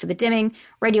where we look for the dimming,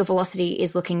 radial velocity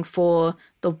is looking for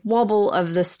the wobble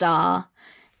of the star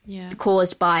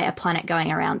caused by a planet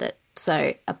going around it.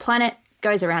 So a planet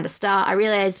goes around a star. I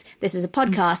realize this is a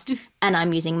podcast and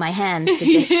I'm using my hands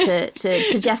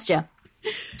to gesture.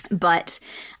 But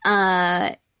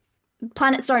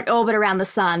planets don't orbit around the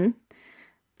sun.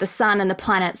 The sun and the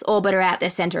planets orbit around their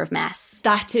center of mass.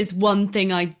 That is one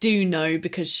thing I do know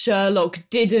because Sherlock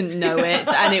didn't know it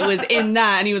and it was in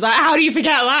that and he was like, how do you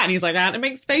forget that? And he's like, I had to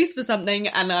make space for something.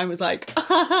 And I was like,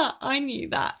 I knew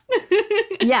that.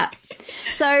 Yeah.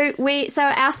 So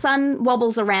our sun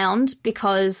wobbles around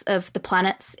because of the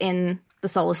planets in the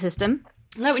solar system.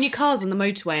 Like when your car's on the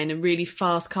motorway and a really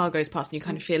fast car goes past and you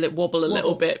kind of feel it wobble a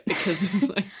little bit because of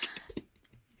like...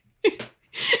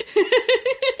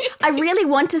 I really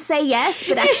want to say yes,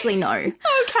 but actually no.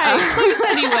 Okay, close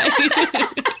anyway.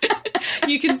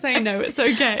 You can say no, it's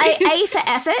okay. A for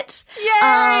effort.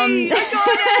 Yay!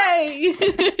 I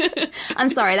got A!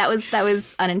 I'm sorry, that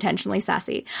was unintentionally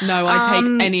sassy. No, I take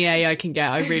any A I can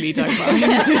get. I really don't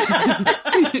mind.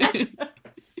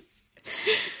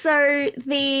 So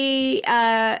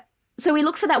so we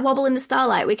look for that wobble in the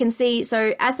starlight. We can see,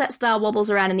 so as that star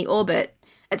wobbles around in the orbit,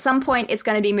 at some point, it's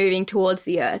going to be moving towards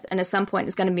the Earth, and at some point,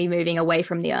 it's going to be moving away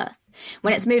from the Earth.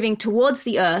 When it's moving towards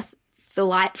the Earth, the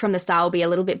light from the star will be a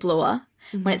little bit bluer.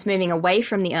 When it's moving away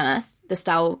from the Earth, the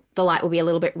light will be a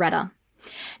little bit redder.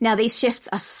 Now, these shifts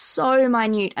are so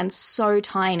minute and so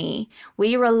tiny.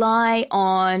 We rely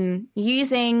on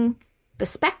using the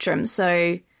spectrum.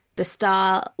 So the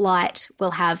starlight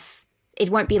will have, it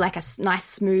won't be like a nice,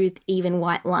 smooth, even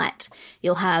white light.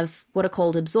 You'll have what are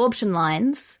called absorption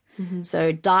lines.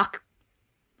 So dark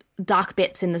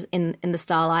bits in the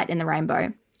starlight in the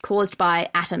rainbow caused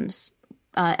by atoms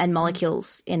and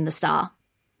molecules in the star.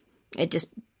 It just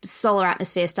stellar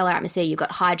atmosphere. You've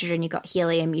got hydrogen, you've got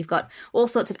helium, you've got all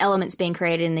sorts of elements being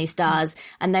created in these stars,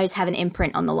 and those have an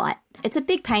imprint on the light. It's a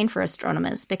big pain for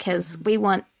astronomers because we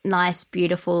want nice,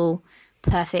 beautiful,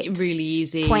 perfect, really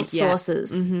easy point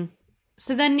sources.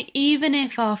 So then, even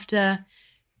if after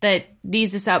that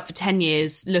these are set up for 10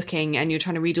 years looking and you're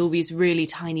trying to read all these really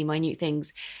tiny, minute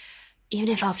things, even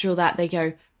if after all that they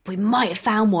go, we might have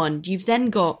found one, you've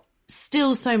then got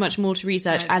still so much more to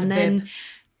research and then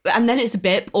it's a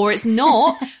bip or it's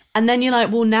not. And then you're like,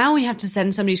 well, now we have to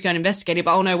send somebody to go and investigate it.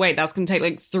 But oh no, wait, that's going to take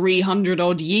like 300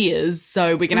 odd years.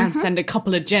 So we're going to have to send a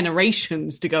couple of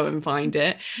generations to go and find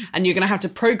it. And you're going to have to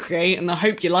procreate. And I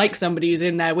hope you like somebody who's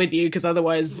in there with you because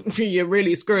otherwise you're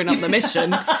really screwing up the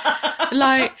mission.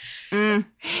 Like,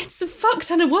 it's a fuck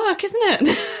ton of work, isn't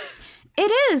it?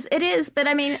 It is. But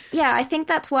I mean, yeah, I think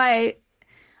that's why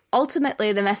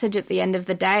ultimately the message at the end of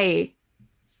the day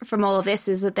from all of this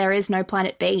is that there is no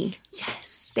planet B.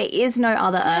 Yes. There is no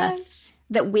other Earth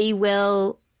that we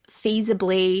will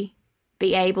feasibly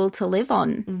be able to live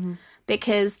on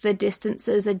because the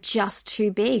distances are just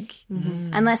too big.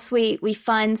 Unless we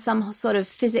find some sort of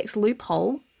physics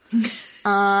loophole to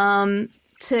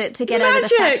get over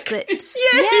the fact that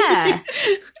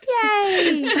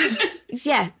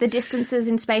yay, the distances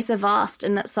in space are vast,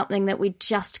 and that's something that we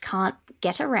just can't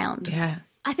get around. Yeah.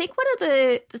 I think one of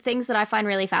the things that I find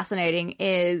really fascinating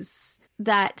is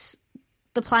that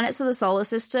the planets of the solar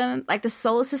system, like the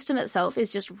solar system itself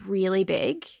is just really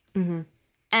big.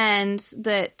 And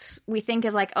that we think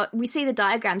of like, we see the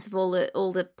diagrams of all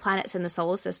the planets in the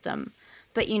solar system,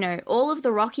 but you know, all of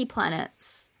the rocky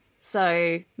planets,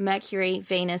 so Mercury,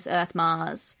 Venus, Earth,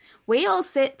 Mars, we all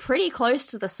sit pretty close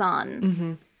to the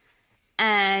sun.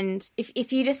 And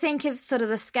if you to think of sort of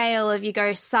the scale of, you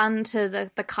go sun to the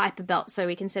Kuiper belt, so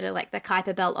we consider like the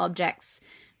Kuiper belt objects,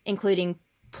 including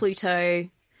Pluto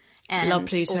and Love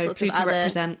Pluto. all sorts Pluto of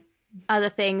represent. other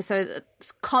things. So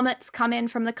comets come in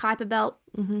from the Kuiper belt.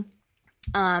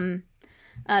 Kuiper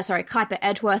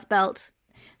Edgeworth belt.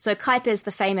 So Kuiper is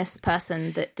the famous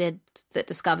person that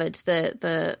discovered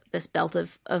this belt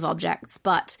of objects,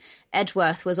 but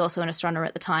Edgeworth was also an astronomer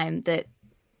at the time that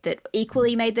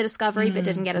equally made the discovery but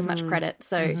didn't get as much credit.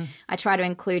 So I try to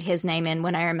include his name in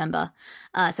when I remember.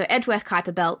 So Edgeworth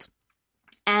Kuiper belt,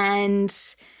 and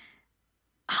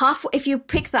if you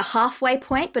pick the halfway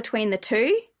point between the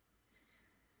two,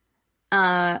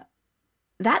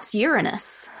 that's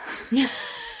Uranus.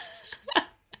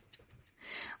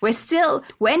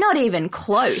 We're not even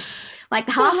close. Like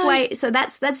halfway, so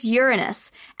that's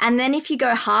Uranus. And then if you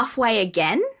go halfway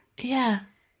again, Yeah.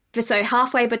 so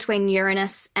halfway between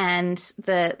Uranus and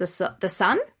the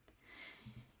sun,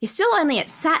 you're still only at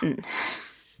Saturn.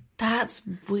 That's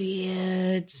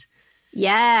weird.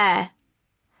 Yeah.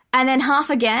 And then half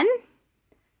again,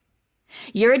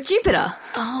 you're at Jupiter.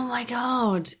 Oh my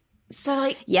God. So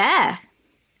like, Yeah.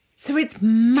 So it's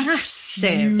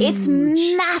massive. It's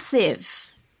massive.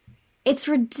 It's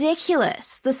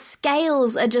ridiculous. The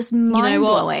scales are just you know what?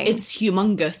 mind-blowing. It's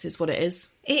humongous is what it is.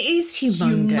 It is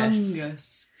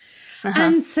humongous. Uh-huh.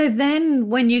 And so then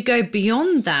when you go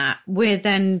beyond that, we're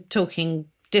then talking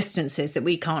distances that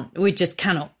we just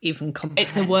cannot even comprehend.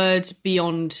 It's a word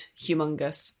beyond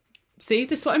humongous. See,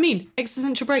 this is what I mean.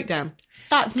 Existential breakdown.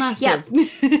 That's massive.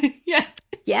 Yeah.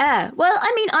 Yeah. Well,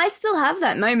 I mean, I still have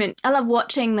that moment. I love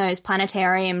watching those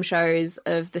planetarium shows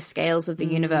of the scales of the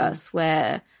universe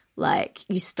where, like,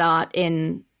 you start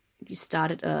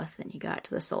at Earth and you go out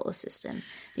to the solar system.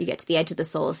 You get to the edge of the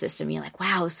solar system and you're like,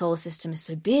 wow, the solar system is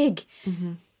so big.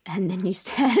 And then you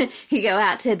go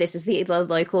out to, this is the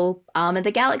local arm of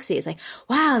the galaxy. It's like,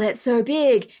 wow, that's so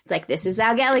big. It's like, this is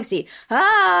our galaxy.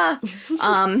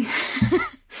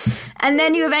 And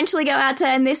then you eventually go out to,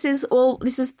 and this is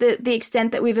the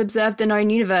extent that we've observed the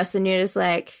known universe. And you're just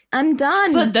like, I'm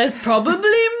done. But there's probably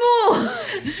more.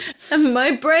 And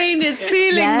my brain is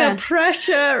feeling the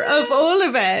pressure of all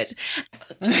of it.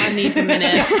 I need a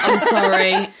minute.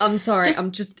 I'm sorry.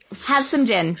 I'm just... Have some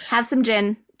gin.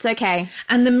 It's okay.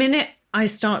 And the minute I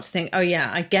start to think, oh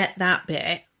yeah, I get that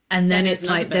bit. And then it's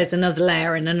like there's another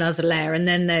layer and another layer. And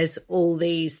then there's all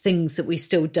these things that we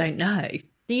still don't know.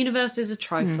 The universe is a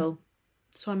trifle.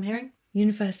 That's what I'm hearing.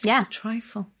 Universe is a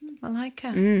trifle. I like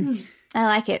it. I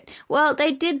like it. Well,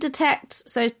 they did detect,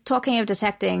 so talking of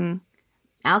detecting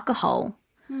alcohol,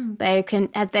 they've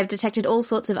detected all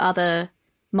sorts of other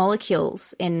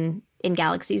molecules in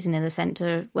galaxies and in the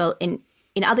center, well, in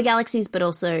other galaxies, but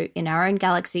also in our own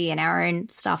galaxy, in our own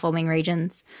star-forming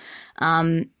regions.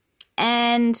 And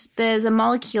there's a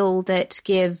molecule that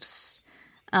gives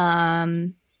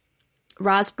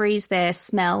raspberries their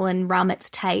smell and rum its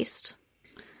taste.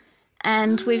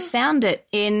 And we've found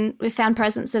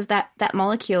presence of that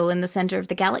molecule in the center of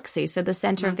the galaxy. So the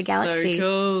center of the galaxy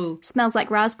smells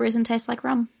like raspberries and tastes like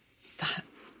rum.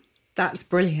 That's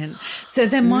brilliant. So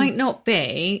there might not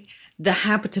be the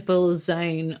habitable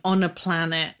zone on a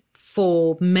planet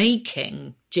for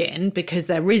making gin because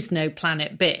there is no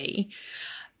planet B.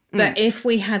 But if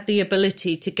we had the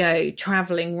ability to go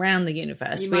travelling around the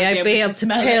universe, we would be able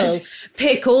to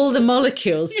pick all the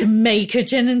molecules to make a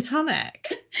gin and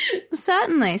tonic.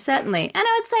 Certainly. And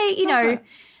I would say,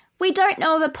 we don't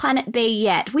know of a planet B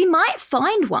yet. We might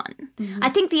find one.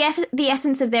 I think the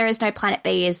essence of there is no planet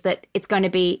B is that it's going to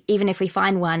be, even if we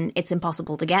find one, it's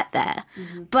impossible to get there.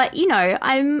 But,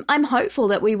 I'm hopeful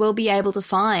that we will be able to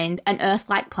find an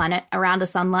Earth-like planet around a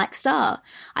sun-like star.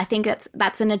 I think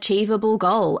that's an achievable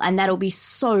goal, and that'll be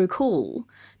so cool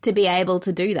to be able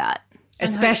to do that.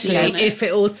 Especially if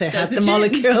it also has the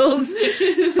molecules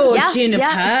for juniper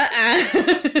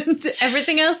and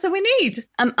everything else that we need.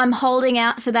 I'm holding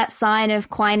out for that sign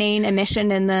of quinine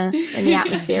emission in the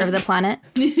atmosphere of the planet.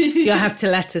 You'll have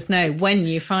to let us know when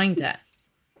you find it.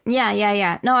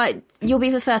 Yeah. No, you'll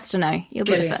be the first to know.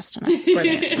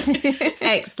 Brilliant.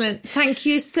 Excellent. Thank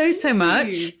you so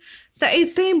much. That has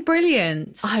been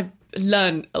brilliant. I've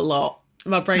learned a lot.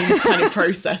 My brain's kind of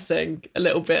processing a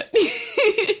little bit.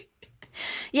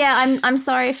 Yeah, I'm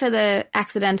sorry for the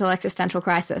accidental existential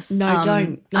crisis. No,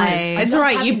 don't. No. It's all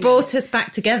right. You brought us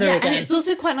back together again. And it's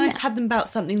also quite nice to have them about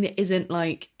something that isn't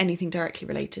like anything directly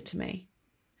related to me.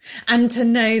 And to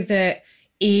know that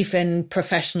even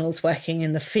professionals working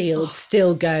in the field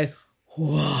still go,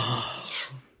 whoa.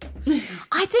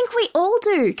 I think we all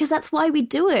do, because that's why we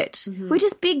do it. We're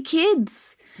just big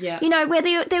kids. Yeah. You know,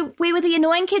 we were the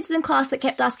annoying kids in class that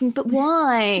kept asking, but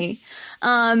why?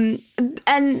 And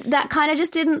that kind of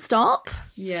just didn't stop.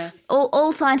 Yeah.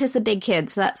 All scientists are big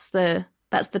kids. That's the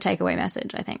takeaway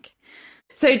message, I think.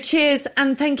 So cheers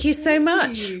and thank you so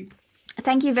much.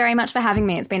 Thank you very much for having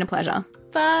me. It's been a pleasure.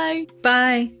 Bye.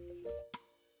 Bye.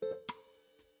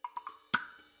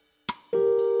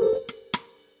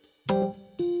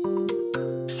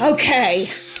 Okay,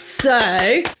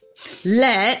 so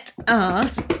let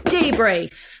us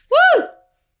debrief. Woo!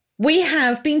 We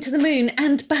have been to the moon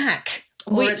and back.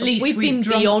 Or at least we've been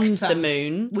drunk beyond some. the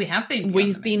moon. We have been.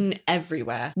 We've been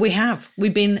everywhere. We have.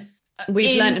 We've been.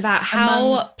 We've learned about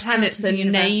how among planets out are in the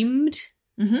universe. named,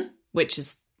 Mm-hmm. which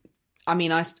is, I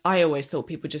mean, I always thought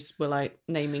people just were like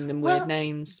naming them weird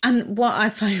names. And what I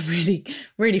find really,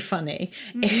 really funny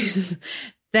is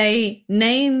they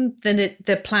name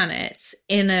the planets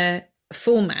in a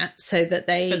format so that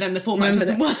they. But then the format remember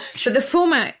doesn't them. work. But the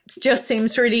format just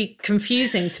seems really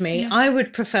confusing to me. I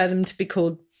would prefer them to be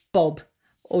called Bob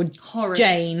or Horace.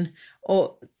 Jane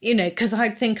or, you know, because I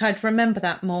think I'd remember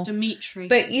that more. Dimitri.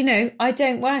 But, you know, I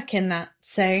don't work in that.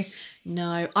 So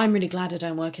No, I'm really glad I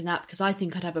don't work in that because I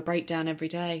think I'd have a breakdown every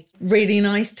day. really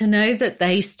nice to know that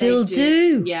they still They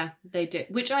do. Yeah, they do.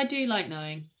 Which I do like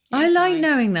knowing. I It's like nice.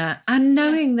 knowing that and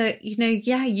knowing that, you know,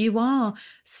 yeah, you are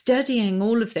studying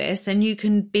all of this and you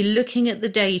can be looking at the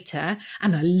data.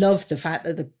 And I love the fact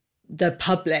that the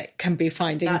public can be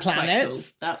finding That's quite planets. cool.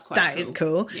 That's quite That cool. is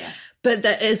cool. Yeah. But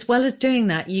that, as well as doing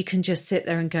that, you can just sit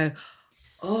there and go,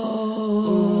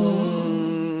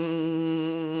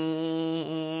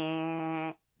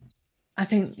 I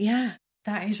think, yeah,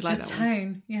 that is you like the that one?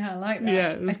 tone. Yeah, I like that. Yeah,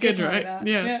 it was I did good, like right? that.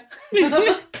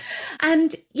 Yeah.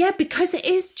 And yeah, because it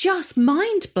is just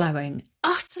mind blowing.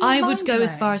 Utterly I would go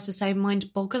as mind-blowing. far as to say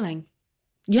mind boggling.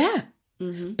 Yeah,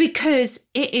 because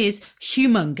it is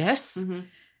humongous.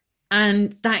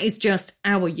 And that is just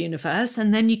our universe.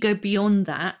 And then you go beyond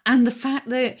that. And the fact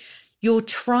that you're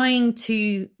trying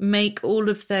to make all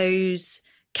of those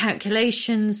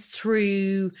calculations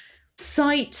through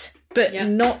sight, but Yeah.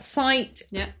 not sight.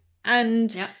 Yeah.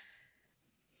 And Yeah.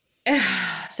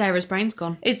 Sarah's brain's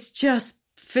gone. it's just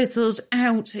fizzled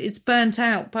out. It's burnt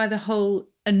out by the whole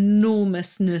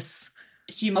enormousness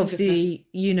of the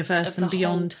universe Of the and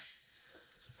beyond.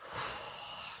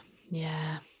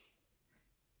 Yeah.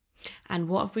 And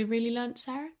what have we really learnt,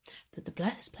 Sarah? That the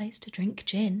best place to drink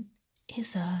gin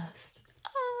is Earth.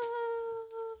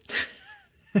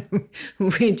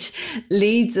 Which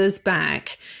leads us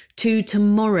back to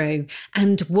tomorrow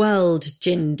and World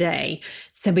Gin Day.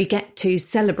 So we get to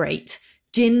celebrate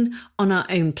gin on our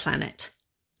own planet.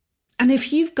 And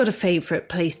if you've got a favourite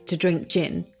place to drink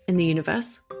gin in the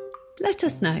universe, let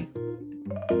us know.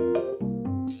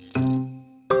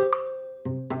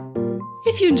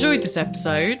 If you enjoyed this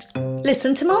episode,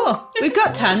 Listen to more. We've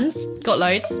got tons. got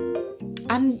loads.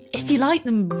 And if you like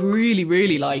them, really,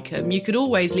 really like them, you could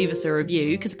always leave us a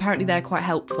review because apparently they're quite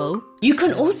helpful. You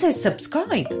can also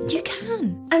subscribe. You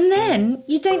can. And then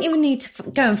you don't even need to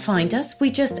go and find us.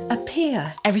 We just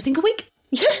appear. Every single week.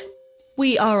 Yeah.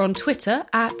 We are on Twitter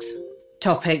at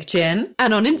Topic Gin.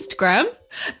 and on Instagram.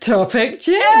 Topic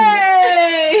Gin.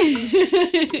 Hey!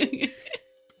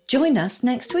 Join us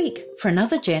next week for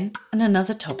another gin and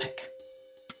another topic.